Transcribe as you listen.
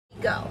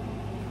go.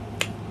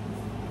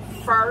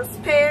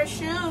 First pair of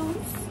shoes.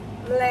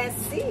 Let's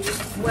see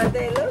what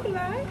they look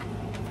like.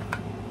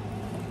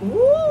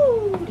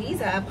 Ooh,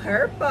 these are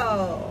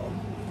purple.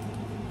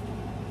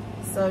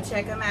 So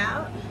check them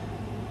out.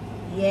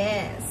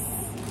 Yes.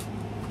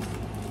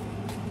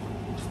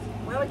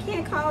 Well, we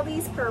can't call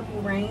these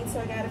Purple Rain,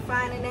 so I gotta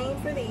find a name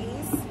for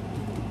these.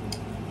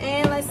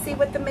 And let's see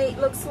what the mate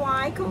looks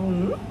like.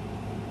 So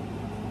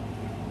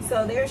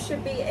there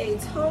should be a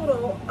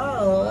total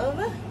of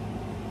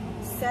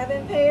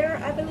 7 pair,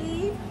 I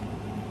believe.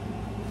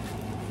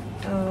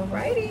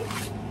 Alrighty.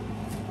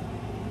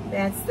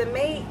 That's the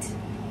mate.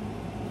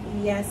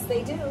 Yes,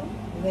 they do.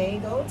 They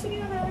go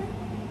together.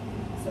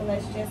 So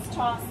let's just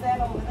toss that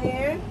over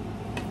there.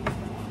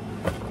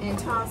 And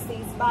toss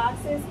these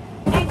boxes.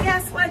 And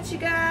guess what, you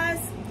guys?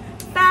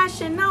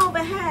 Fashion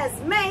Nova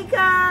has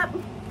makeup.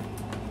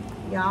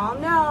 Y'all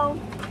know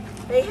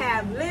they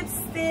have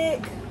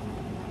lipstick.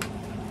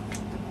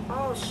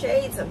 All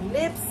shades of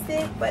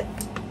lipstick, but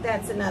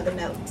that's another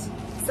note.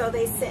 So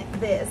they sent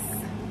this,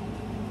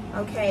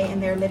 okay, in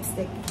their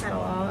lipstick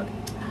catalog.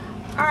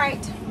 All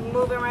right,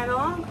 moving right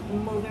along.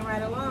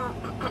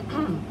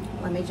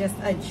 Let me just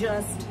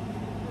adjust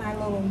my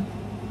little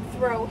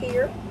throw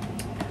here.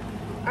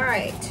 All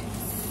right,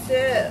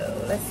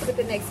 so let's see what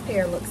the next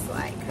pair looks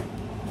like.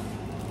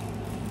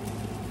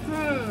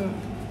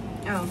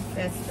 Oh,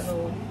 that's the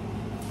little.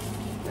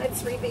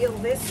 Let's reveal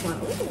this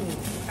one.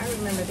 Ooh, I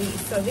remember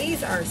these. So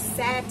these are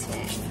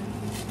satin,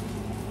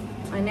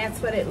 and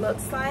that's what it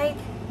looks like.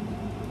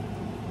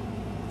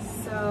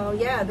 So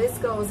yeah, this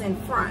goes in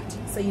front.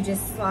 So you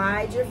just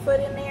slide your foot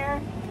in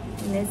there,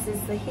 and this is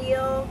the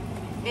heel.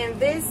 And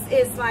this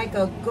is like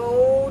a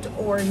gold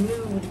or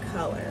nude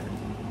color.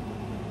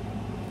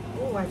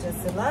 Oh, I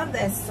just love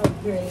that. So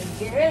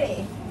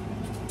girly.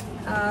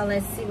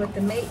 Let's see what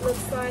the mate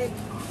looks like.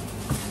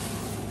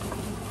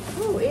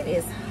 Oh, it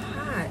is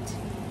hot.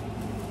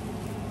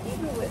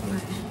 Even with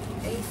my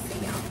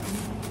AC on.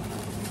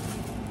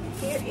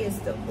 Here is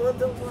the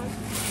other one.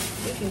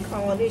 We can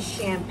call this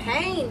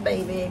champagne,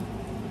 baby.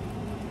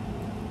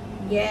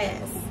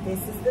 Yes, this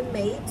is the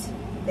mate.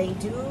 They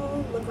do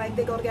look like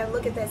they go together.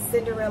 Look at that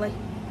Cinderella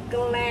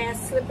glass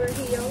slipper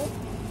heel.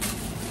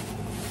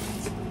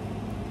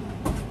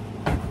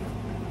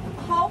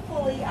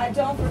 Hopefully I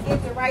don't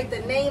forget to write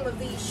the name of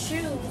these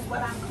shoes,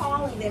 what I'm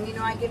calling them. You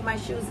know, I give my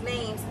shoes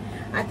names.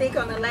 I think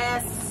on the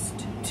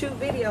last 2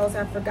 videos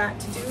I forgot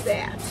to do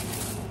that.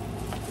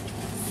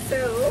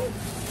 So,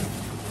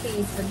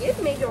 please forgive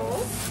me,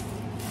 girls.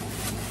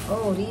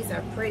 Oh, these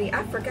are pretty.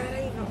 I forgot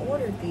I even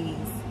ordered these.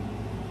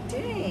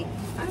 Dang,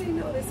 I didn't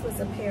know this was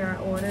a pair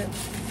I ordered.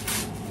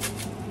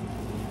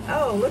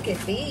 Oh, look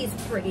at these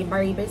pretty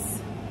babies.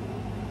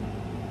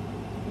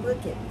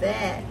 Look at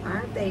that.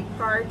 Aren't they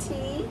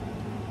party?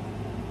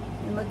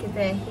 And look at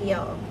that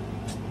heel.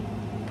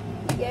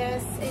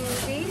 Yes,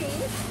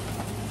 indeed.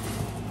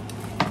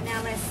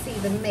 Now let's see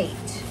the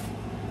mate.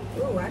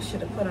 Ooh, I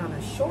should have put on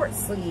a short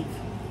sleeve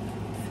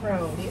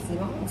throw. These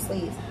long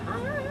sleeves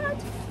hot.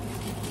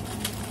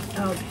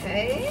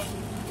 Okay,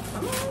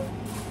 come on.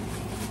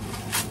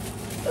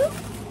 Oop.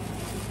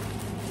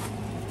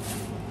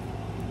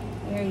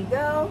 There you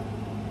go.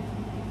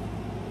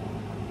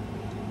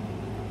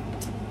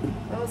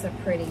 Those are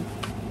pretty.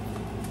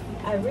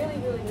 I really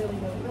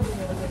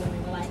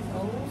like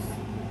those.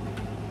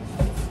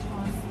 Let's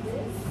toss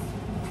this.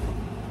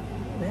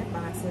 Ooh, that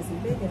box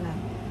isn't big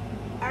enough.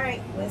 All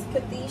right, let's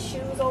put these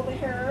shoes over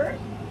her.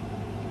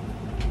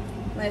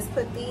 Let's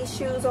put these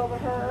shoes over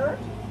her.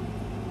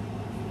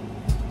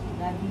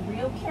 Gotta be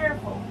real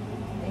careful.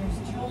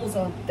 There's jewels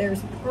on,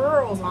 there's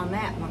pearls on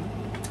that one.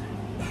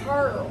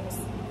 Pearls.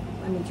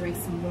 Let me drink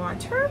some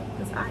water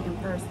because I am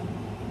thirsty.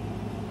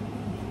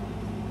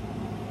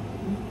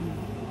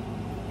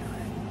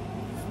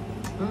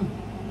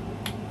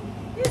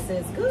 This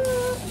is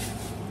good.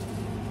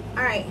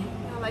 All right,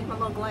 I like my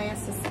little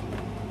glasses.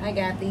 I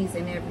got these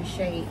in every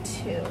shade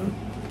too.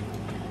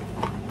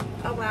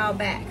 A while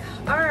back.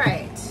 All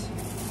right,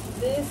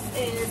 this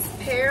is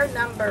pair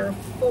number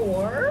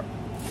 4.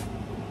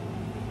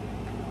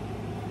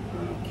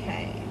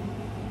 Okay.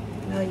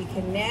 No, you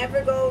can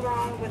never go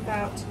wrong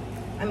without,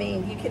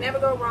 you can never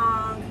go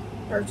wrong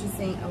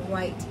purchasing a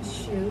white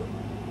shoe.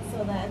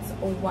 So that's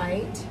a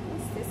white.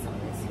 What's this on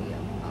this heel?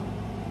 Oh.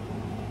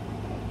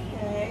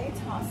 Okay,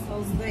 toss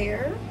those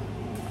there.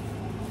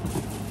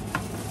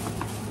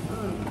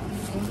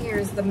 And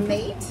here's the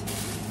mate.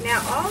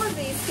 Now all of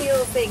these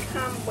heels, they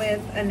come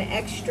with an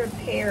extra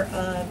pair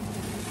of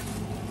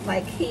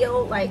like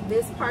heel, like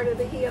this part of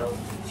the heel,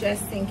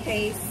 just in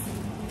case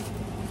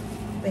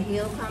the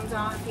heel comes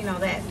off. You know,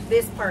 that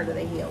this part of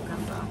the heel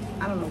comes off.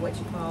 I don't know what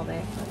you call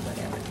that, but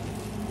whatever.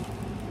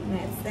 And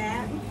that's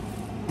that.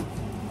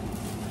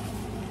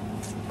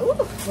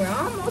 Ooh, we're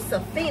almost a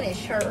finish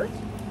shirt.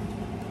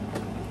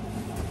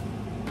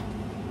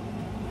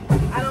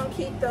 I don't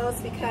keep those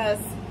because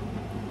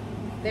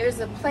there's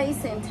a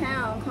place in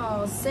town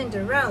called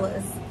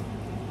Cinderella's.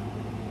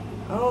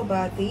 Oh,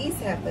 but these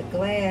have the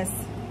glass.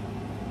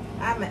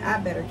 I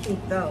better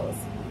keep those.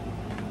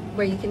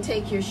 where you can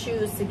take your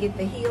shoes to get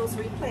the heels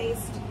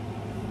replaced.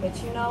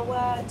 But you know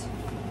what?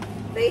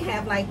 They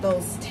have like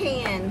those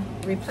tan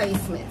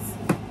replacements.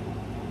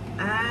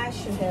 I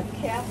should have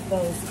kept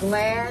those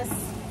glass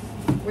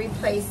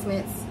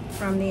replacements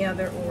from the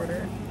other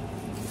order.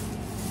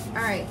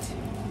 All right.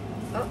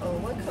 Uh-oh,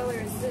 what color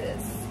is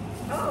this?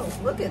 Oh,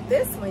 look at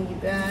this one, you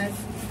guys.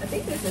 I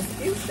think this is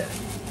fuchsia.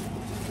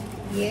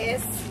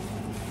 Yes.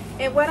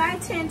 And what I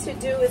tend to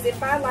do is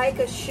if I like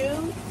a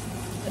shoe,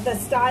 the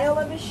style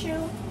of a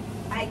shoe,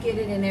 I get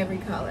it in every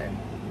color.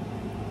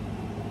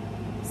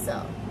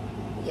 So,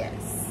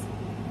 yes.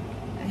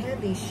 I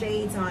have these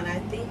shades on. I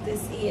think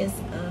this is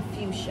a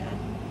fuchsia.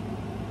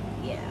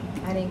 Yeah,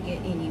 I didn't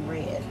get any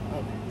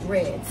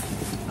reds.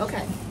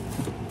 Okay.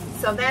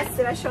 So that's,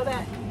 did I show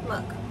that?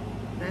 Look,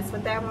 that's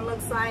what that one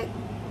looks like.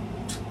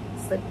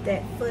 Slip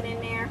that foot in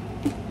there.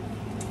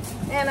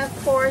 And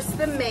of course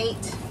the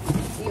mate.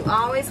 You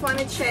always want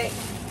to check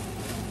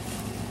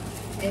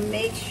and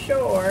make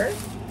sure.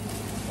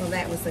 Well,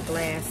 that was a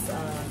glass.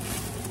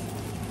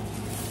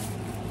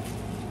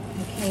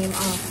 It came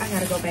off. I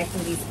gotta go back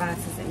through these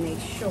boxes and make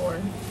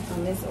sure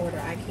on this order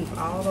I keep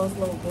all those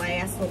little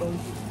glass little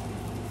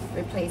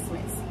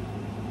replacements.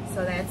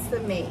 So that's the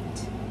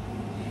mate.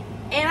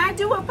 And I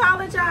do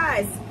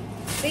apologize.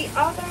 The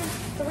other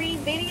 3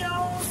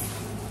 videos,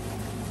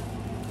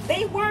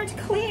 they weren't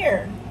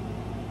clear.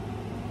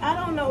 I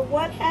don't know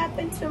what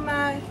happened to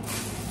my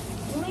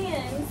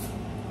lens,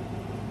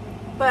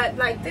 but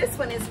like this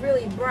one is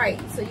really bright,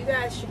 so you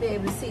guys should be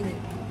able to see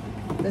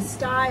the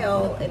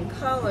style and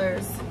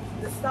colors,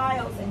 the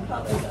styles and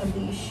colors of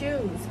these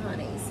shoes,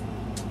 honeys.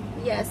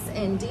 Yes,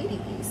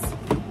 indeedies.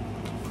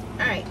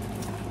 All right.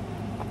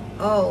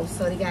 Oh,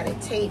 so they got it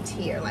taped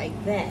here like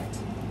that.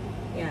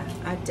 Yeah,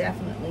 I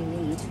definitely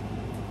need.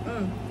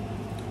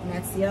 And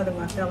that's the other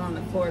one fell on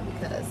the floor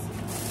because,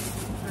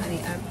 honey,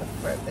 I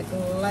prefer the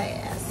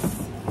glass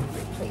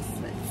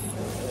replacement.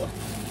 So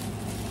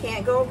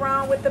can't go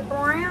wrong with the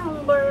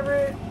brown,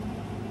 baby.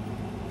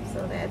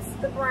 So that's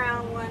the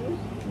brown one.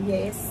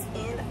 Yes,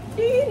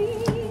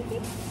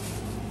 indeed.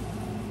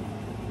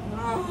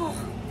 Oh,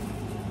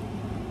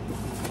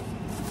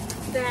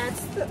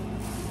 that's the.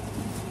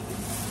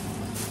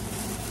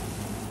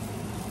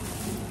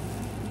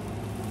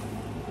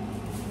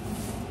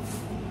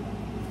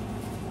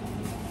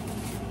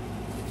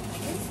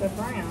 It's the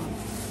brown.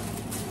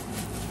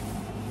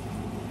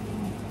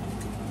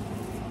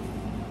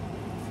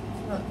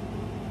 Look.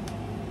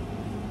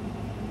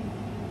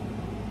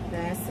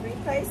 That's the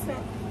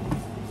replacement.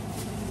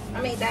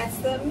 I mean, that's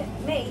the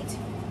mate.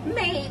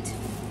 Mate.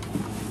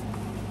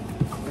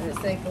 Where's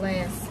that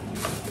glass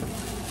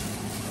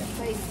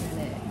replacement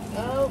at?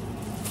 Oh.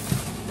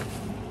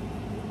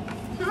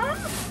 Huh?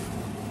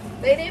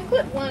 They didn't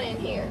put one in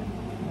here.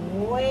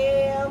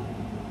 Well,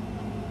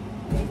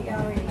 maybe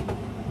already.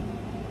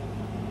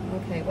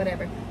 Okay,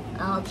 whatever.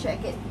 I'll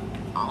check it.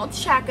 I'll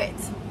check it.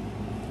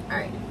 All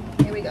right,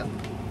 here we go.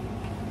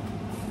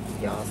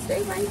 Y'all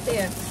stay right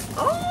there.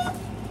 Oh,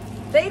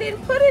 they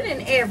didn't put it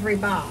in every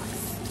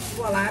box.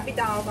 Well, I'll be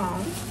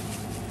doggone.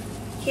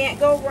 Can't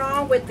go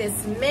wrong with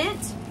this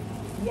mint.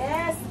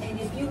 Yes, and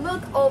if you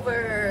look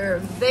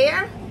over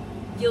there,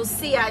 you'll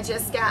see I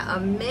just got a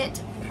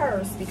mint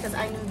purse because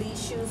I knew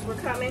these shoes were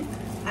coming.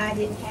 I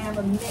didn't have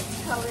a mint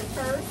colored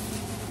purse.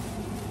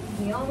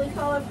 The only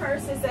colored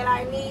purses that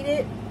I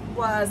needed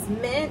was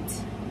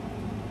mint,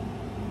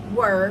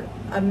 were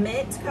a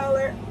mint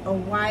color, a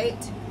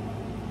white,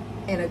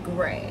 and a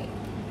gray.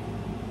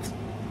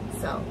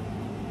 So,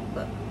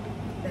 look,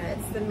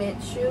 that's the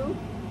mint shoe.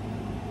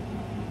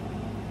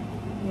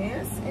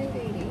 Yes,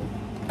 indeedy.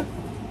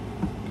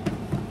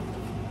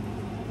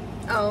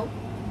 Oh,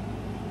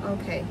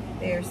 okay,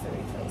 there's the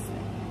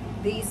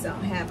replacement. These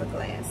don't have a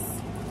glass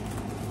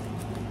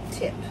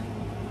tip.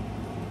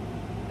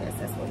 Yes,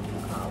 that's what you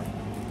can call it.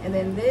 And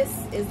then this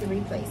is the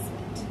replacement.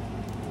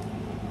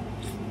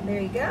 There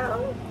you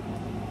go.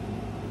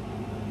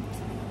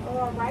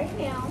 All right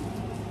now.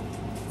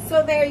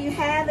 So there you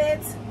have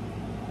it.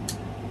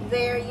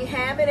 There you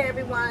have it,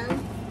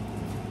 everyone.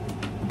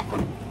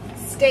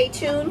 Stay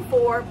tuned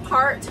for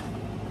part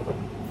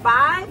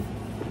 5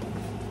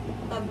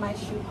 of my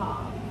shoe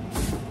haul.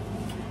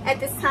 At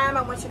this time,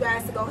 I want you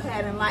guys to go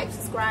ahead and like,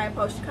 subscribe,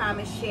 post your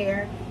comments,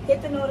 share,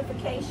 hit the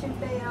notification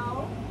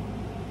bell,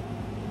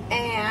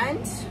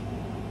 and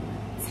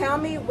tell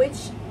me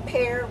which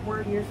pair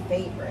were your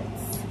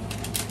favorites.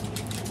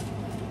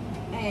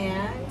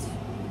 And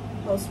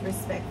post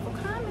respectful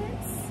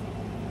comments.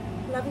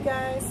 Love you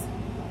guys.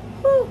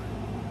 Whew.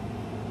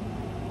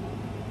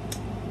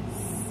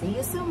 See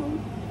you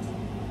soon.